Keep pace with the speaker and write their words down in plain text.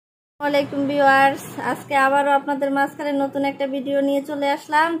আলাইকুম ভিউয়ার্স, আজকে আবারও আপনাদের মাঝখানে নতুন একটা ভিডিও নিয়ে চলে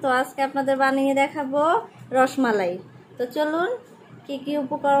আসলাম। তো আজকে আপনাদের বানিয়ে দেখাবো রসমালাই। তো চলুন কি কি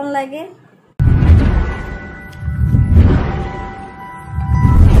উপকরণ লাগে।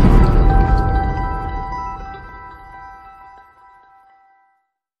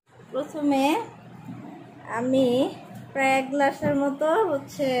 প্রথমে আমি প্রায় 1 গ্লাসের মতো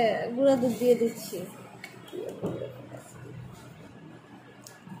গুঁড়া দুধ দিয়ে দিচ্ছি।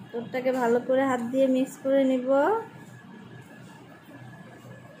 দুধটাকে ভালো করে হাত দিয়ে মিক্স করে নিব।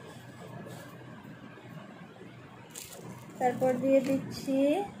 তারপর দিয়ে দিচ্ছি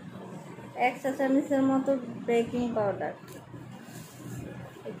 1 চা চামচের মতো বেকিং পাউডার।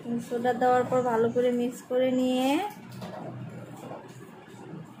 বেকিং সোডা দেওয়ার পর ভালো করে মিক্স করে নিয়ে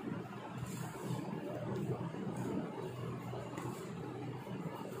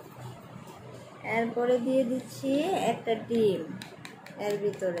এরপরে দিয়ে দিচ্ছি একটা ডিম এর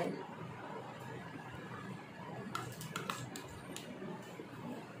ভিতরে।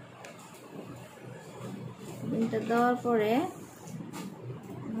 ডিমটা দেওয়ার পরে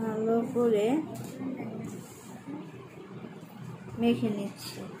ভালো করে মেখে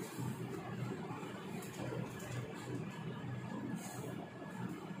নিচ্ছি।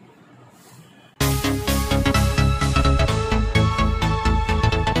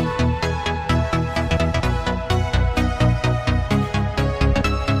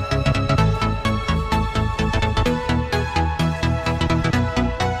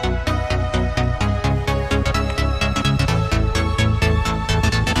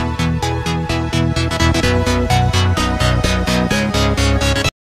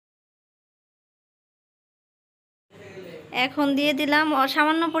 এখন দিয়ে দিলাম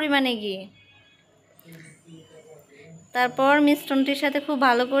সামান্য পরিমাণে ঘি। তারপর মিশ্রণটির সাথে খুব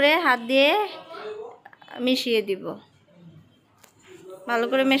ভালো করে হাত দিয়ে মিশিয়ে দিব। ভালো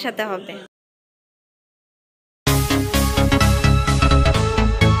করে মেশাতে হবে।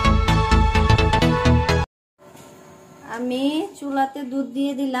 আমি চুলাতে দুধ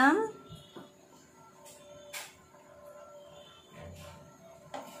দিয়ে দিলাম।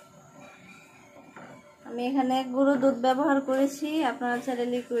 আমি এখানে গুঁড়ো দুধ ব্যবহার করেছি, আপনারা চাইলে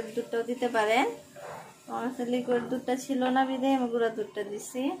লিকুইড দুধটাও দিতে পারেন। আমার কাছে লিকুইড দুধটা ছিল না বিধায় আমি গুঁড়ো দুধটা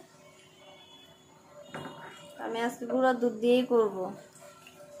দিছি। আমি আজকে গুঁড়ো দুধ দিয়েই করব।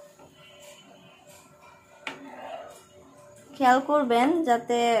 খেয়াল করবেন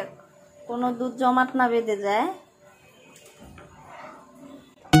যাতে কোনো দুধ জমাট না বেঁধে যায়।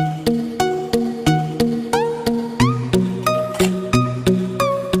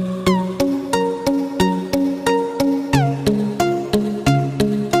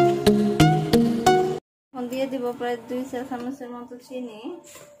 দিয়ে দিব প্রায় 2 চা চামচের মতো চিনি।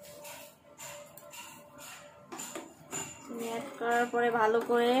 চিনি অ্যাড করার পরে ভালো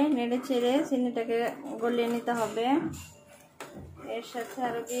করে নেড়ে চেড়ে চিনিটাকে গলিয়ে নিতে হবে। এর সাথে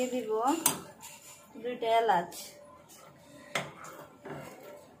আরো দিয়ে দিব 2টা এলাচ।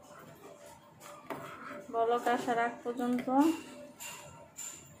 বলক আসার আগ পর্যন্ত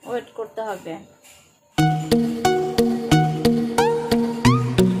ওয়েট করতে হবে।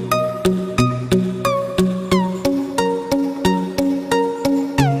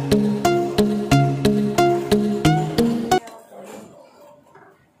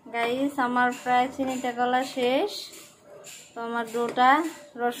 গাইস, আমার প্রায় চিনিটা গলা শেষ। তো আমার ডোটা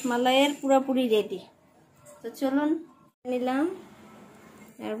রসমালাইয়ের পুরোপুরি রেডি। তো চলুন নিলাম।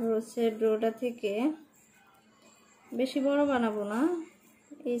 এরপর ডোটা থেকে বেশি বড় বানাবো না,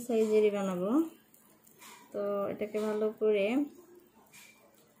 এই সাইজেরই বানাবো। তো এটাকে ভালো করে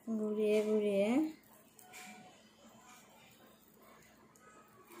ঘুরিয়ে ঘুরিয়ে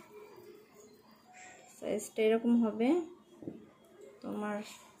সাইজটা এরকম হবে। তোমার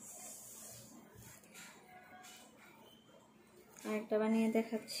আরেকটা বানিয়ে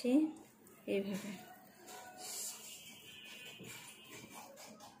দেখাচ্ছি এইভাবে।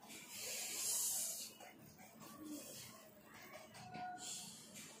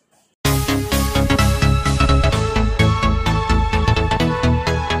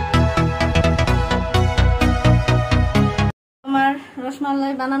 আমার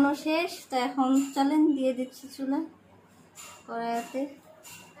রসমালাই বানানো শেষ। তো এখন চলেন দিয়ে দিচ্ছি চুলা কড়াইতে।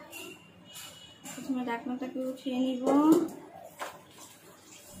 প্রথমে ঢাকনাটাকে উঠিয়ে নিব।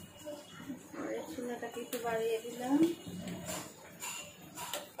 চুলাটাকে একটু বাড়িয়ে দিলাম।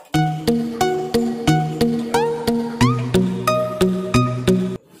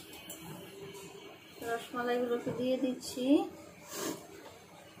 রসমালাইগুলোকে দিয়ে দিচ্ছি।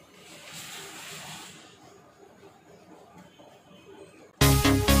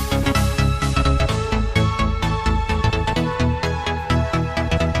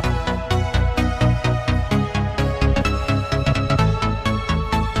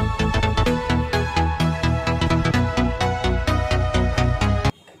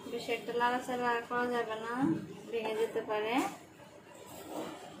 নাড়াচাড়া করা যাবে না, ভেঙে যেতে পারে।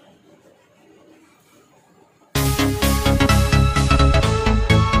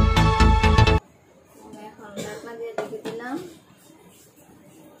 এখন ঢাকনা দিয়ে ঢেকে দিলাম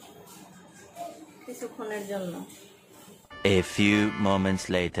কিছুক্ষণের জন্য। A few moments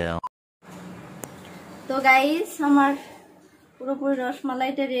later. তো গাইস, আমার পুরোপুরি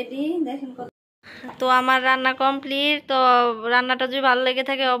রসমালাইটা রেডি, দেখেন কত। তো আমার রান্না কমপ্লিট। তো রান্নাটা যদি ভালো লেগে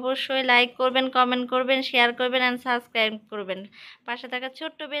থাকে অবশ্যই লাইক করবেন, কমেন্ট করবেন, শেয়ার করবেন এন্ড সাবস্ক্রাইব করবেন। পাশে থাকা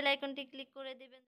ছোট্ট বেল আইকনটি ক্লিক করে দিবেন।